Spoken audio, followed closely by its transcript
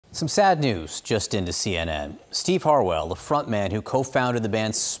Some sad news just into CNN. Steve Harwell, the frontman who co-founded the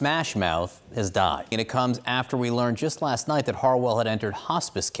band Smash Mouth, has died. And it comes after we learned just last night that Harwell had entered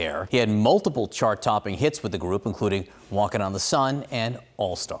hospice care. He had multiple chart-topping hits with the group, including Walking on the Sun and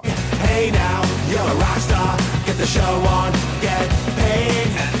All Star. Hey now, you're a rock star. Get the show on, get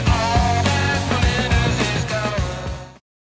paid.